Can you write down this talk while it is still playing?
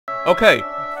Okay,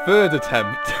 third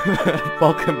attempt.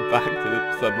 Welcome back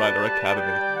to Sunrider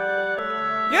Academy.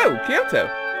 Yo, Kyoto!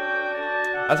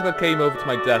 Asuka came over to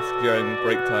my desk during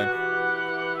break time.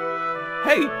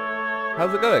 Hey,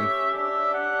 how's it going?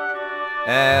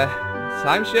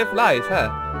 Time sure flies, huh?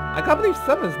 I can't believe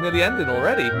summer's nearly ended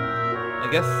already. I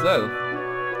guess so.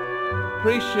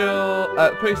 Pretty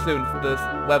soon this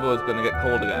weather was going to get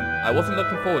cold again. I wasn't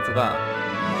looking forward to that.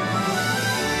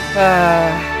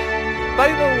 By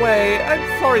the way, I'm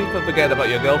sorry for forgetting about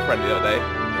your girlfriend the other day.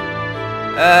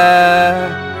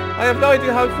 I have no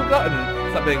idea how I've forgotten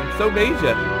something so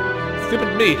major.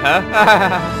 Stupid me, huh?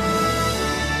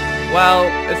 Well,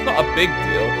 it's not a big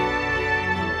deal.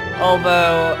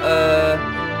 Although,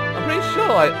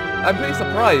 I'm pretty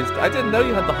surprised. I didn't know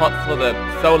you had the hots for the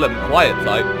solemn and quiet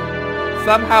type.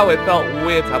 Somehow it felt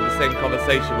weird to have the same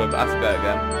conversation with Asuka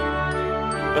again.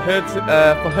 For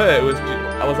her, it was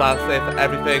as if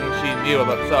everything she knew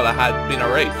about Sola had been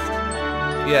erased.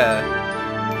 Yeah.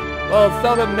 Well,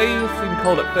 Sola may seem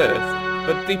cold at first,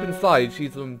 but deep inside,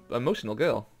 she's an emotional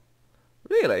girl.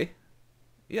 Really?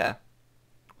 Yeah.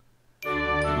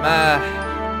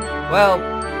 Well,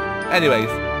 anyways,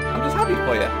 I'm just happy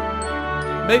for you.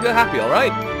 Make her happy,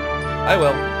 alright? I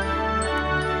will.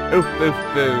 Oof, oof,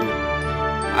 boo.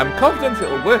 I'm confident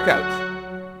it'll work out.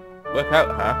 Work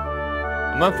out, huh?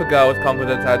 A month ago I was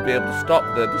confident I'd be able to stop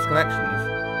the disconnections.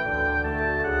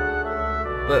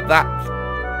 But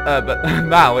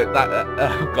now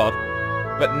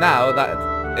that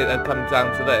it had come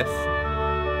down to this,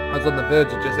 I was on the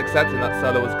verge of just accepting that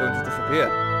Sola was going to disappear.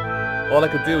 All I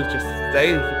could do was just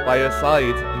stay by her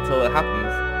side until it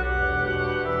happens.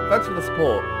 Thanks for the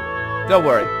support. Don't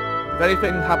worry. If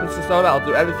anything happens to Sola, I'll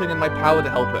do everything in my power to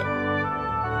help her.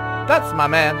 That's my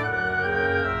man.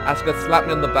 Asuka slapped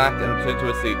me on the back and returned to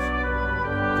her seat.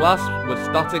 Class was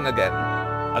starting again.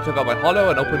 I took out my holo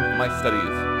and opened my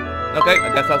studies. Okay, I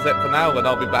guess that's it for now, and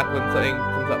I'll be back when something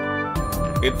comes up.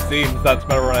 It seems that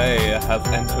Mireille has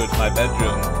entered my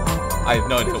bedroom. I have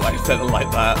no idea why I said it like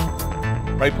that.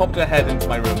 Ray popped her head into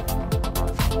my room.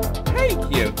 Hey,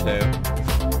 Kyoto.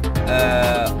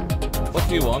 What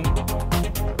do you want?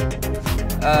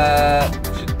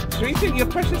 Should we think your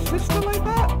precious sister like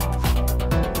that?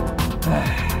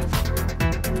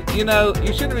 You know,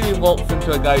 you shouldn't really waltz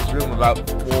into a guy's room without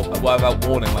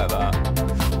warning like that.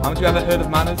 Haven't you ever heard of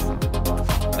manners?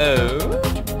 Oh?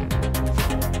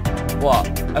 What?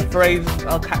 Afraid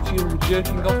I'll catch you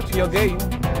jerking off to your game?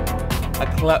 I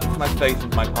clapped my face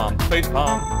with my palm. Face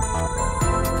palm.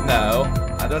 No,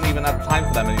 I don't even have time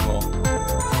for them anymore.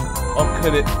 Or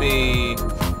could it be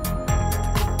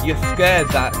you're scared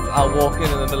that I'll walk in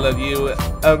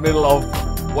the middle of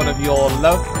one of your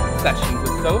love sessions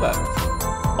with Sola?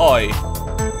 Oi.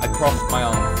 I crossed my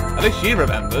arms. At least she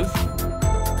remembers.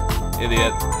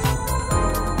 Idiot.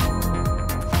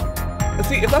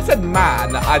 See, if I said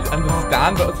man, I'd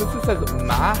understand, but since it says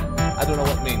ma, I don't know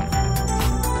what it means.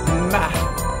 Ma.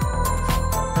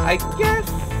 I guess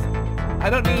I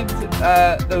don't need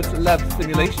those love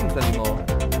simulations anymore.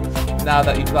 Now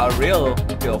that you've got a real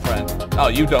girlfriend. Oh,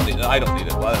 you don't need it, I don't need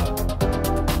it, whatever.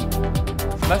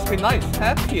 Must be nice,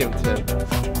 huh, Kyoto?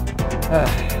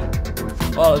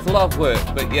 Well, it's a lot of work,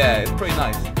 but yeah, it's pretty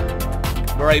nice.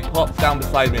 Mireille popped down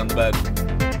beside me on the bed.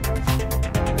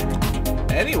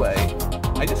 Anyway,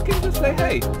 I just came to say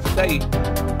hey.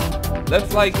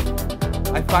 Looks like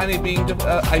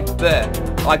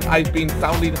I've been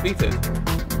soundly defeated.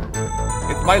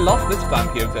 It's my loss this time,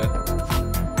 Kyoto.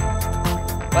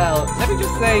 Well, let me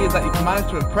just say that you've managed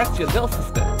to impress your little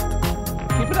sister.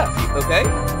 Keep it up, okay?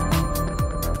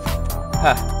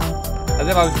 Huh. As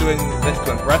if I was doing this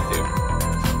to impress you.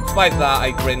 Despite that,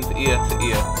 I grinned ear to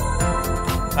ear.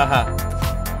 Haha.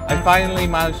 I finally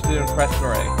managed to impress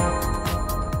Mireille.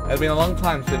 It had been a long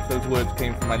time since those words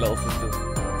came from my little sisters.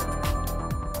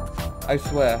 I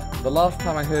swear, the last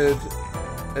time I heard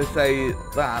her say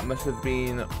that must have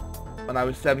been when I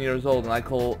was 7 years old and I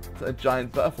caught a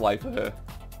giant butterfly for her.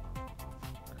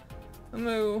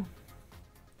 No.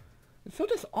 It's so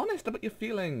dishonest about your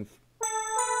feelings.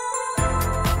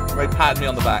 Ray patted me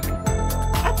on the back.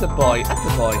 That's a boy, that's a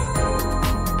boy.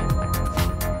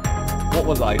 What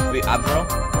was I, the Admiral?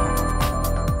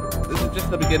 This is just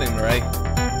the beginning, Ray.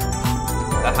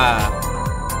 Aha.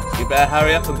 You better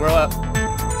hurry up and grow up.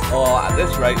 Or at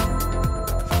this rate,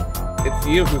 it's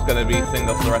you who's going to be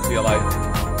single for the rest of your life.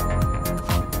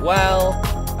 Well,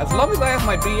 as long as I have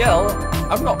my BL,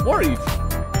 I'm not worried.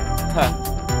 Huh.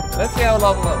 Let's see how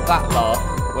long that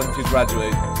lasts once you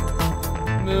graduate.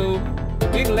 No,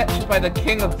 being lectured by the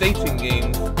king of dating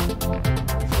games.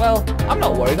 Well, I'm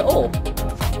not worried at all.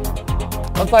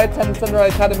 Once I attend Sunrider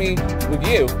Academy with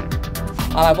you,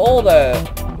 I have all the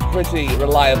pretty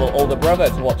reliable older brother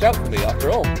to watch out for me, after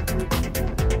all.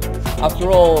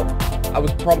 After all, I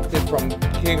was prompted from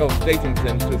king of dating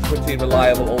sims to a pretty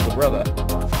reliable older brother.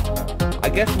 I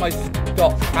guess my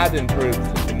stock had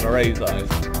improved in Marae's eyes.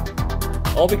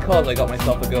 All because I got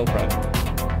myself a girlfriend.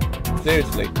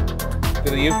 Seriously, do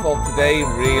the youth of today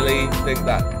really think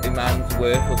that a man's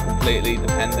worth was completely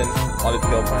dependent on his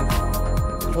girlfriend?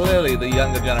 Clearly the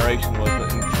younger generation was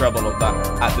in trouble of that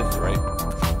at this rate.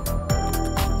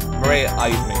 Marae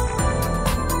eyed me.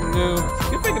 No,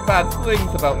 you're thinking bad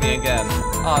things about me again,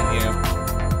 aren't you?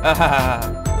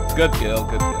 Good girl,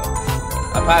 good girl.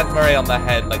 I patted Marae on the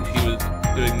head like she was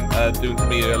doing to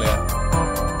me earlier.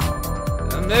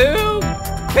 No!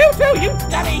 Tutu, you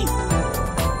dummy!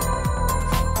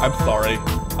 I'm sorry.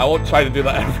 I won't try to do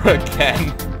that ever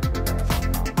again.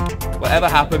 Whatever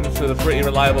happens to the pretty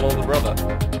reliable older brother.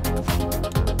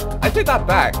 I take that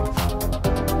back.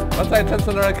 Once I attend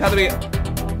Sunrider Academy,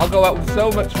 I'll go out with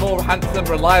so much more handsome,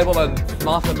 reliable, and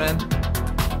smarter men.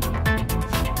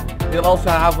 He'll also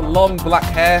have long black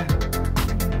hair,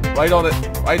 ride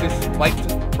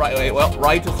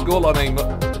to school on a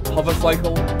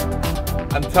hovercycle,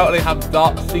 and totally have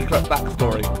dark secret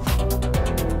backstory.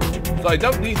 So I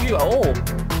don't need you at all.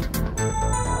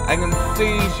 I can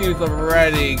see she's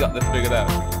already got this figured out.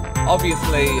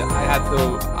 Obviously,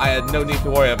 I had no need to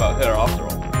worry about her after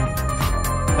all.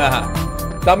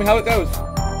 Haha. Tell me how it goes.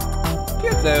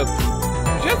 Kyoto,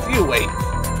 just you wait.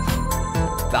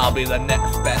 That'll be the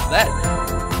next best then.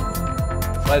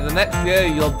 By the next year,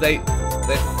 you'll date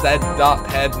this said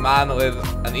dark-haired man with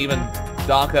an even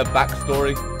darker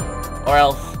backstory. Or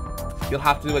else, you'll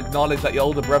have to acknowledge that your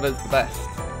older brother's the best.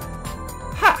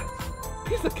 Ha!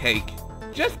 Piece of cake.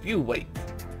 Just you wait.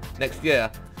 Next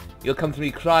year, you'll come to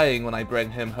me crying when I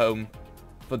bring him home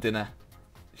for dinner.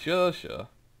 Sure, sure.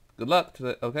 Good luck to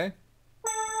it, okay?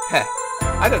 Heh,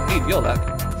 I don't need your luck.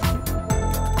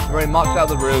 Marae marched out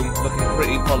of the room, looking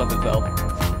pretty full of herself.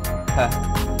 Heh.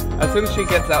 As soon as she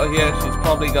gets out of here, she's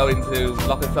probably going to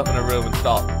lock herself in a room and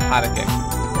start panicking.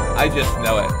 I just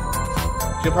know it.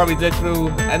 She'll probably dig through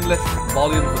endless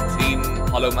volumes of teen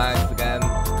hollow mags again,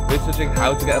 researching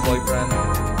how to get a boyfriend.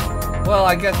 Well,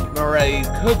 I guess Marae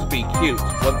could be cute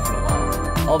once in a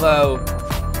while, although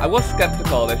I was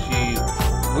skeptical if she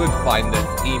would find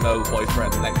this emo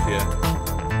boyfriend next year.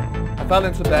 I fell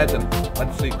into bed and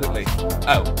went to sleep quickly.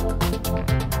 Oh.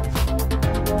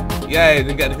 Yay,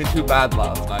 didn't get anything too bad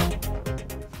last night.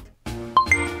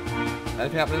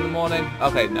 Anything happen in the morning?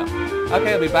 Okay, no.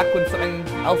 Okay, I'll be back when something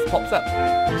else pops up.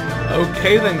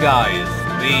 Okay then guys,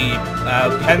 the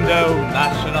Kendo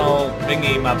National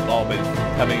Thingy Map Bob is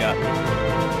coming up.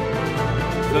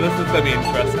 So this is going to be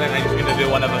interesting. I'm just going to do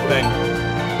one other thing.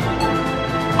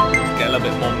 Get a little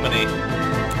bit more money.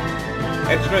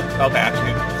 Extra, okay,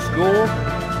 actually,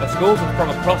 the schools from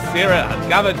across Syria had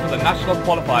gathered for the national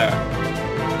qualifier.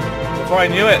 Before I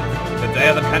knew it, the day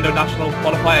of the Kendo National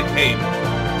Qualifier came.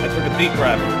 I took a deep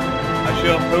breath. I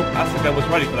sure hope Asuka was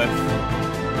ready for this.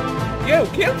 Yo,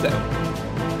 Kyoto!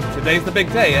 Today's the big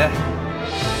day, eh?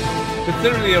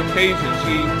 Considering the occasion,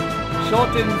 she sure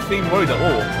didn't seem worried at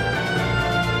all.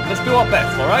 Let's do our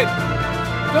best, alright?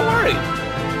 Don't worry!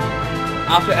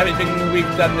 After everything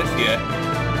we've done this year,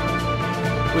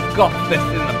 we've got this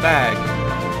in the bag.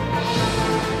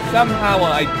 Somehow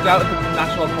I doubt the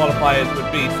national qualifiers would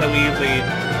be so easy,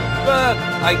 but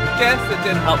I guess it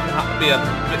didn't help to be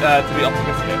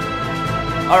optimistic.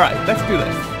 Alright, let's do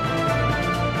this.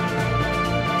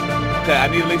 Okay, I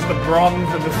need at least the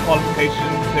bronze in this qualification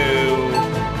to...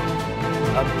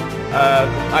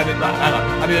 I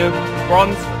need a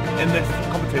bronze in this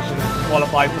competition to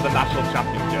qualify for the national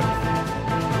championships.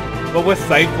 But we're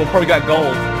safe, we'll probably get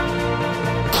gold.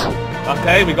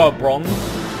 Okay, we got a bronze.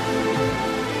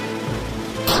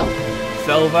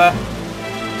 Silver.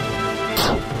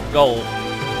 Gold.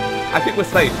 I think we're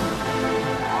safe.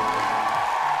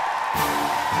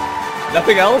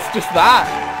 Nothing else? Just that?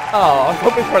 Oh, I was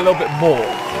hoping for a little bit more.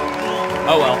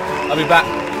 Oh well, I'll be back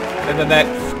in the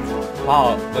next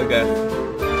part, I guess.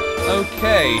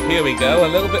 Okay, here we go. A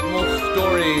little bit more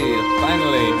story,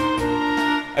 finally.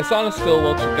 I saw on a school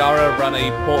while Chigara ran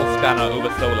a portal scanner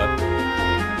over Sola.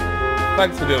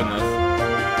 Thanks for doing this.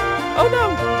 Oh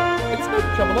no, it's no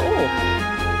trouble at all.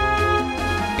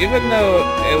 Even though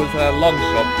it was a long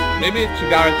shot, maybe if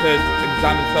Chigara could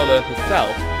examine Sola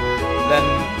herself, then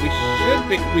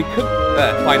we could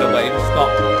find a way to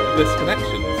stop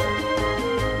disconnections.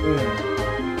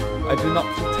 I do not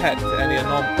detect any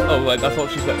anomalies. Oh wait, that's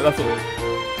what she said. That's what.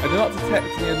 I do not detect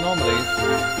any anomalies.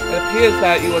 It appears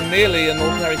that you are merely an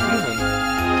ordinary human.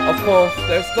 Of course,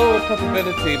 there's still a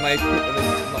possibility my equipment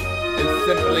is not is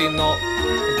simply not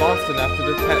vast enough to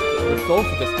detect the source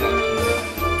of this connection.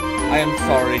 I am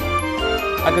sorry.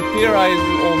 I could theorize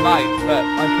all night, but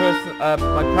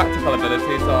my practical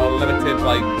abilities are limited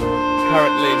by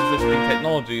currently existing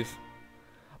technologies.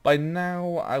 By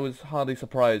now, I was hardly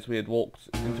surprised we had walked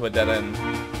into a dead end.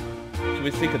 Should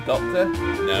we seek a doctor?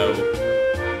 No.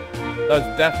 That was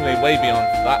definitely way beyond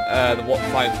what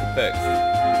science could fix.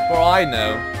 For all I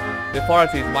know, the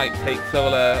authorities might take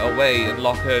Sola away and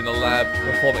lock her in a lab to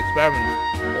perform experiments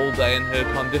all day and her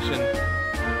condition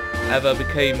ever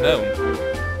became known.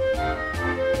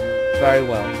 Very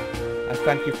well. I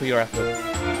thank you for your efforts.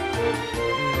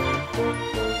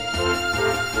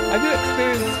 Have you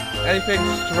experienced anything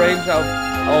strange out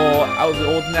of the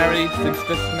ordinary since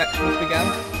this connection began?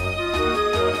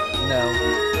 No.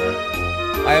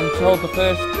 I am told the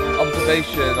first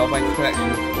observation of my connection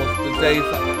was the days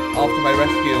after my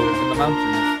rescue in the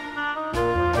mountains.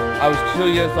 I was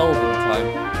 2 years old at the time.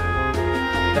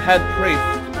 The head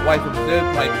priest's wife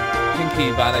observed my pinky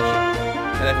vanish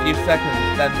in a few seconds,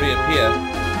 then reappear.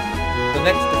 The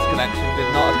next disconnection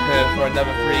did not occur for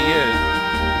another 3 years.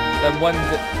 Then one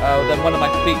of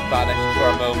my feet vanished for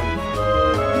a moment.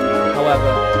 However,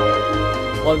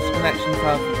 while disconnections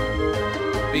have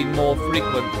been more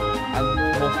frequent and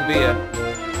more severe,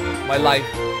 my life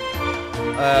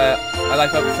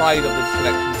outside of this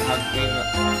connection has been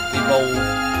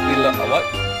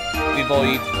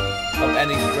devoid of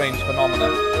any strange phenomena.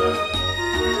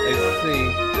 I see.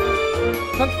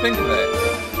 Come to think of it,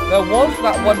 there was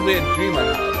that one weird dream I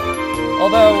had.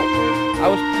 Although I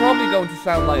was probably going to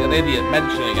sound like an idiot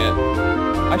mentioning it,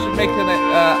 I should make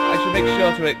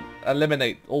sure to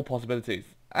eliminate all possibilities.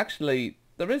 Actually,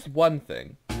 there is one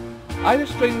thing. I had a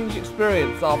strange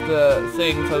experience after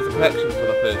seeing Sosa Collection for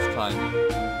the first time.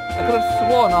 I could have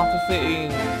sworn after seeing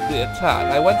the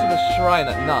attack, I went to the shrine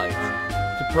at night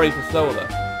to pray for Sola.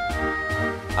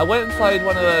 I went inside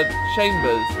one of the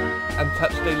chambers and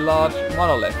touched a large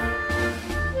monolith.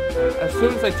 As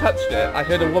soon as I touched it, I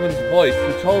heard a woman's voice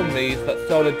who told me that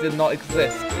Sola did not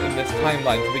exist in this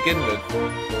timeline to begin with.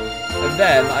 And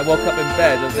then I woke up in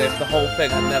bed as if the whole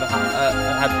thing had never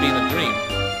had been a dream.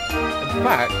 In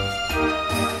fact,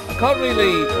 I can't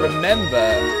really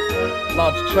remember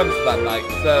large chunks of that night,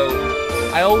 so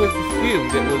I always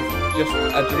assumed it was just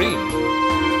a dream.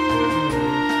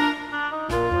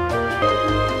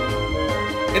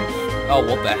 Oh,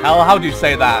 what the hell? How do you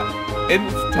say that?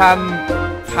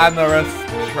 Instantaneous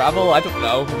travel? I don't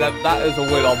know. That is a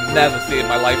word I'll never see in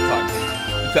my lifetime.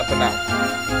 Except for now.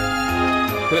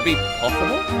 Could it be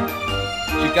possible?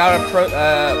 Chigara pressed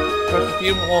a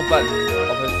few more buttons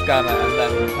of her scanner and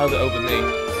then held it over me.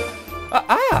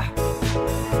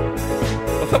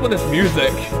 What's up with this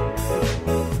music?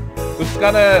 The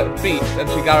scanner beeped and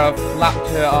Chigara flapped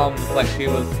her arms like she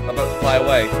was about to fly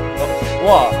away.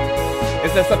 What?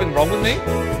 Is there something wrong with me?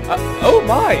 Oh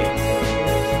my!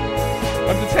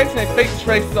 I'm detecting a faint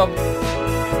trace of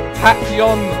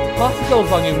tachyon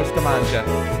particles on you, Mr. Manager.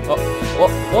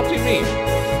 What do you mean?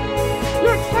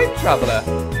 You're a time traveler.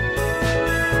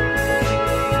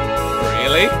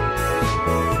 Really?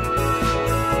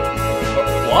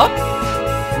 What?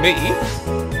 Me?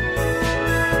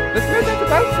 There's no doubt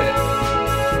about it.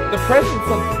 The presence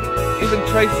of even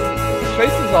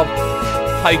traces of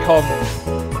Tycons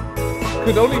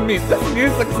could only mean this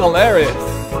music's hilarious.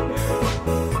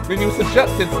 When you were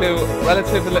subjected to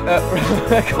relatively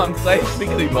I can't speak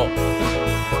anymore.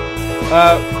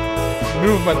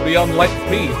 Movement beyond light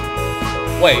speed.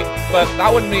 Wait, but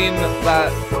that would mean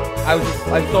that I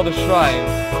saw the shrine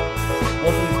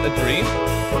wasn't a dream?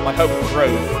 My hopes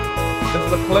rose. This is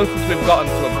the closest we've gotten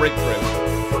to a breakthrough.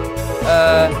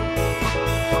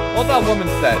 What that woman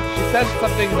said, she said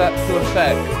something that to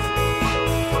effect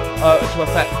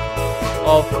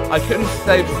of I couldn't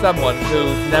save someone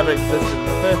who's never existed in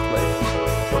the first place.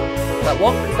 But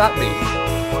what could that mean?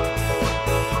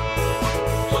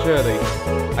 Surely,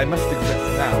 I must exist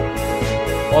now.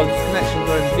 While these connections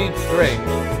are indeed strange,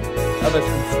 others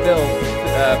can still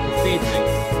perceive me.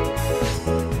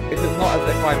 It is not as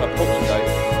if I'm a poltergeist.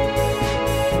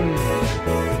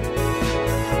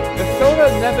 If Sola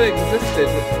never existed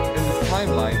in this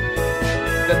timeline,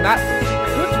 then that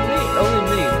could only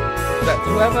mean that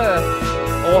whoever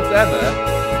or whatever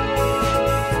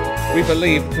we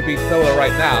believe to be Sola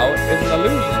right now is an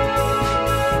illusion.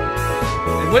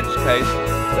 In which case,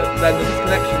 then the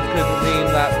disconnections could mean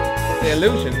that the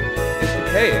illusion is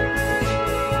decaying.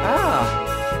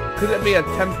 Could it be a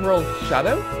temporal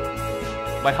shadow?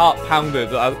 My heart pounded.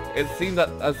 It seemed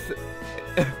as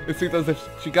if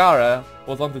Chigara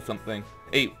was onto something.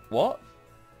 What?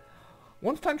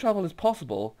 Once time travel is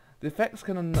possible, The effects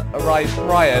can arrive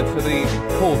prior to the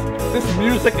pause. This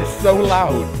music is so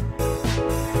loud!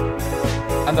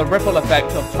 And the ripple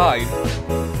effect of time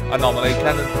anomaly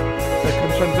can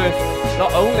traverse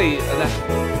not only a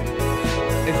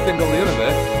single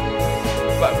universe,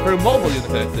 but through multiple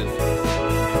universes.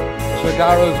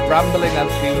 Chigara's rambling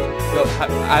as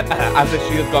if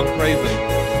she has gone crazy.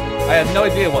 I had no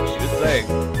idea what she was saying.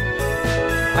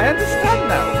 I understand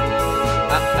now.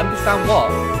 Understand what?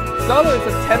 Sola is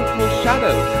a temporal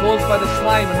shadow caused by the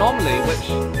time anomaly which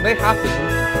may happen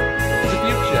in the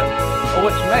future, or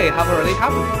which may have already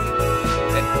happened.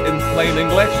 In plain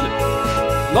English,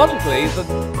 logically, the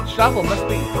travel must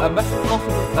be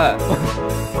possible.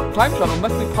 Time travel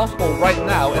must be possible right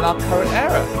now in our current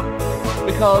era,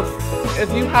 because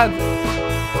if you had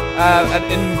an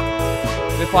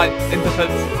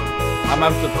infinite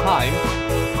amount of time,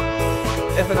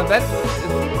 if an event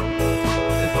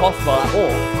is possible at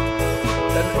all,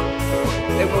 then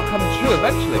it will come true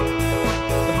eventually.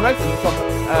 The presence of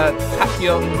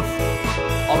tachyons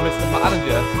on Mr.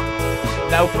 Manager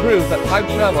now proves that time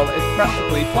travel is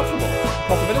practically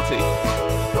possibility.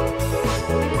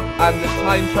 And if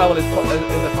time travel is a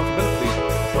possibility,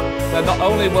 then not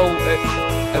only will it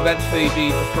eventually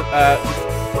be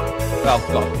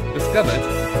discovered,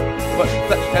 but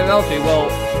such technology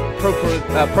will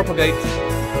propagate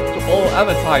to all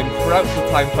other times throughout the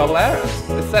time travel era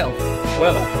itself.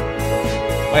 Well,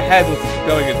 my head was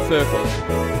going in circles.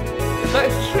 If that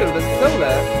is true, then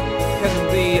Sola can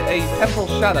be a temporal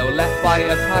shadow left by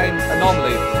a time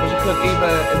anomaly, which occurred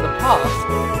either in the past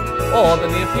or the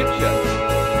near future.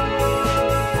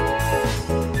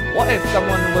 What if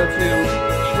someone were to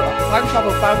time travel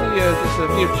 1,000 years into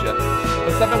the future,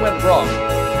 but something went wrong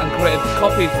and created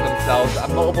copies of themselves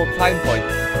at multiple time points?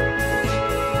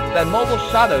 Then multiple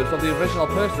shadows of the original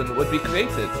person would be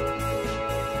created.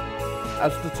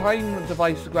 As the time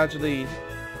device gradually,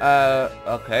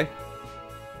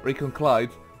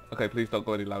 reconciled. Okay, please don't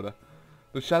go any louder.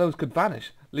 The shadows could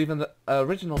vanish, leaving the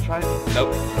original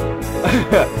Nope.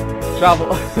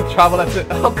 Travel at it.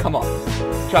 Oh, come on.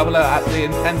 Traveler at the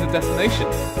intended destination.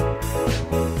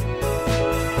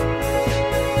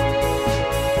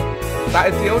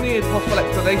 That is the only possible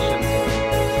explanation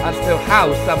as to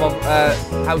how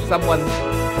someone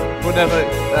who never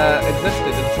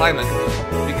existed in timeline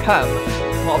can become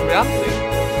part of reality,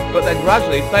 but then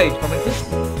gradually fade from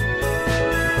existence.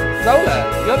 Sola,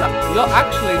 you're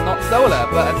actually not Sola,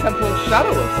 but a temporal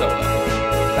shadow of Sola.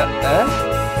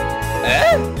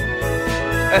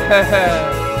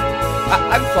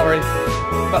 I'm sorry,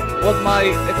 but was my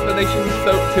explanation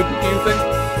too confusing?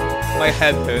 My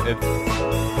head hurted.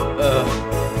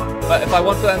 But if I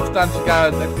want to understand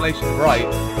Chigara's explanation right,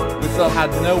 we still had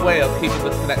no way of keeping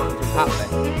this connection from happening.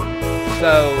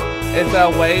 So, is there a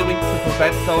way we can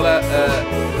prevent Sola,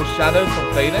 the shadow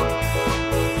from fading?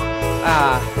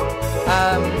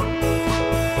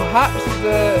 Perhaps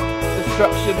the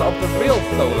destruction of the real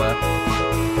Sola.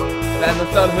 Then the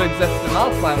Sola who exists in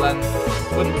our timeline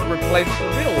would replace the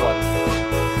real one.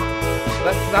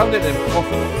 That sounded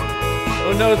impossible.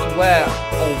 Who knows where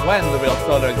or when the real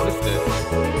Sola existed?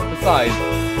 Besides,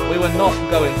 we were not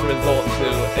going to resort to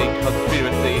a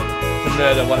conspiracy to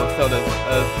murder one of Sola's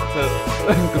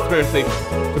conspiracy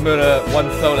to murder one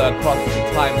Sola across the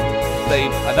time to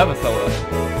save another Sola.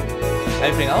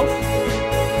 Anything else?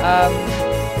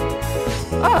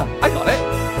 I got it.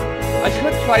 I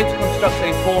could try to construct a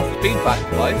forced feedback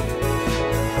device.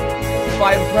 If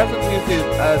I am present using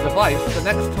a device, the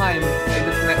next time a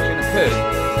disconnection occurs,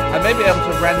 I may be able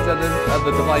to render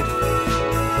the device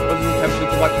with an intention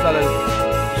to wipe Sola's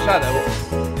shadow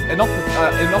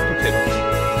inoperative.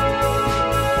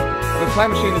 If the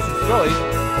time machine is destroyed,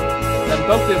 then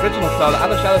both the original Sola and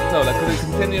the shadow Sola could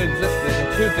continue existing in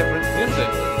two different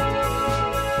universes.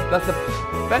 That's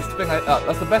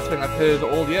the best thing I've heard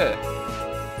all year.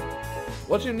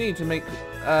 What do you need to make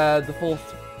the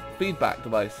forced feedback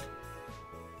device?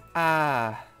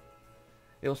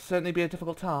 It will certainly be a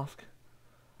difficult task.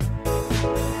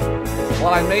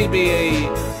 While I may be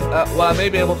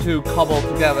able to cobble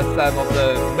together some of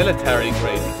the military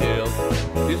grade materials,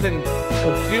 using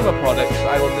consumer products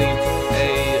I will need a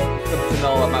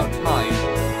substantial amount of time.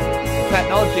 The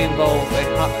technology involved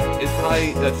is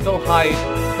still high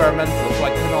experimental, so I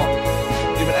cannot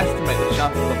even estimate the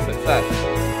chances of success.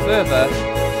 Further,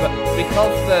 but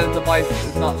because the device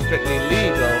is not strictly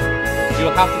legal, you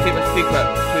will have to keep a secret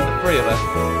between the three of us.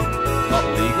 Not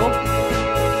legal?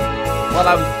 Well,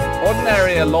 I was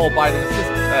ordinarily a law-abiding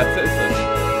citizen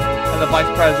and the vice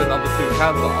president of the student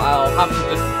council. I'll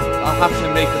have to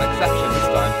make an exception this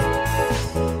time.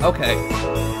 Okay.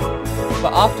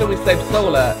 But after we save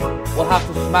Sola, we'll have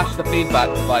to smash the feedback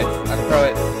device and throw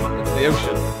it into the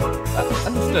ocean.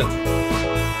 Understood.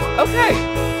 Okay.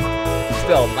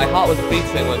 Still, my heart was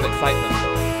beating with excitement.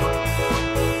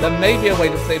 There may be a way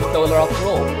to save Sola after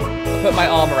all. I put my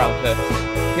arm around her.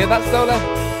 Hear that, Sola?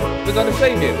 We're going to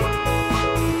save you.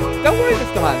 Don't worry,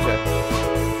 Mr. Manager.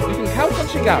 You can count on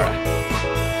Chigara.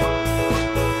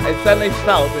 I certainly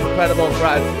felt incredible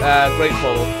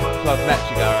grateful to have met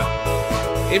Chigara.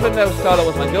 Even though Sola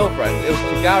was my girlfriend, it was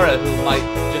Chigara who might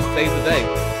just save the day.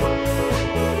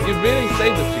 You really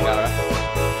saved us, Chigara.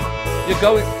 You're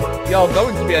going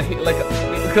to be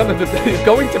you're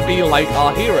going to be like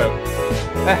our hero.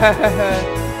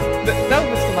 No,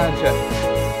 Mr. Manager.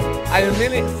 I am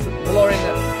merely exploring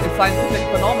a scientific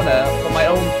phenomena for my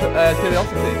own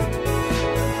curiosity.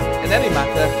 In any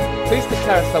matter, please take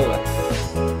care of Sola.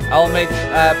 I'll make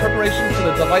preparations for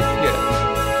the device here.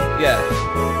 Yeah.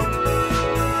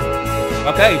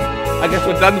 Okay, I guess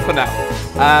we're done for now.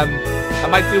 I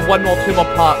might do one or two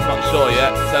more parts, not sure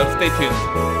yet, so stay tuned.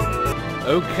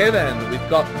 Okay then, we've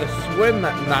got the swim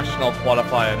national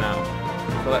qualifier now.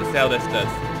 So let's see how this does.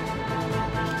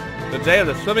 The day of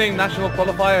the swimming national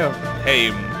qualifier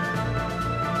came.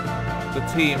 The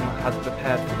team has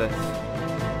prepared for this.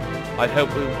 I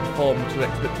hope we will perform to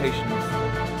expectations.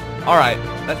 Alright,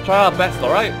 let's try our best,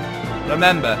 alright?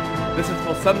 Remember, this is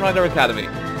for Sunrider Academy.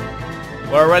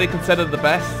 We're already considered the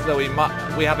best, so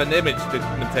we have an image to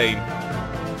maintain.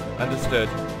 Understood.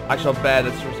 I shall bear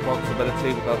this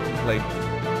responsibility without complaint.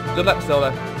 Good luck,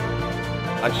 Sola.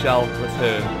 I shall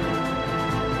return.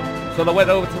 Sola went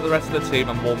over to the rest of the team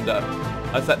and warmed up.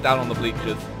 I sat down on the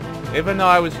bleachers. Even though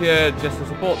I was here just to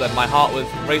support them, my heart was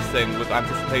racing with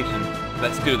anticipation.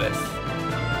 Let's do this.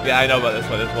 Yeah, I know about this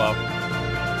one as well.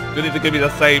 You need to give me the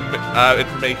same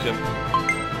information.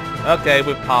 Okay,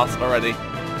 we've passed already.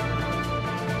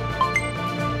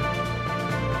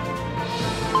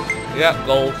 Yep,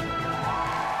 gold.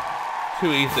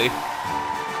 Too easy.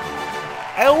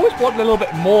 I always want a little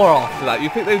bit more after that. You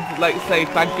think they'd like say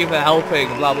thank you for helping,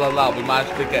 blah blah blah. We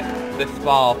managed to get this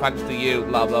far thanks to you,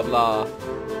 blah blah blah.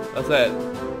 That's it.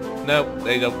 Nope,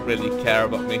 they don't really care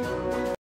about me.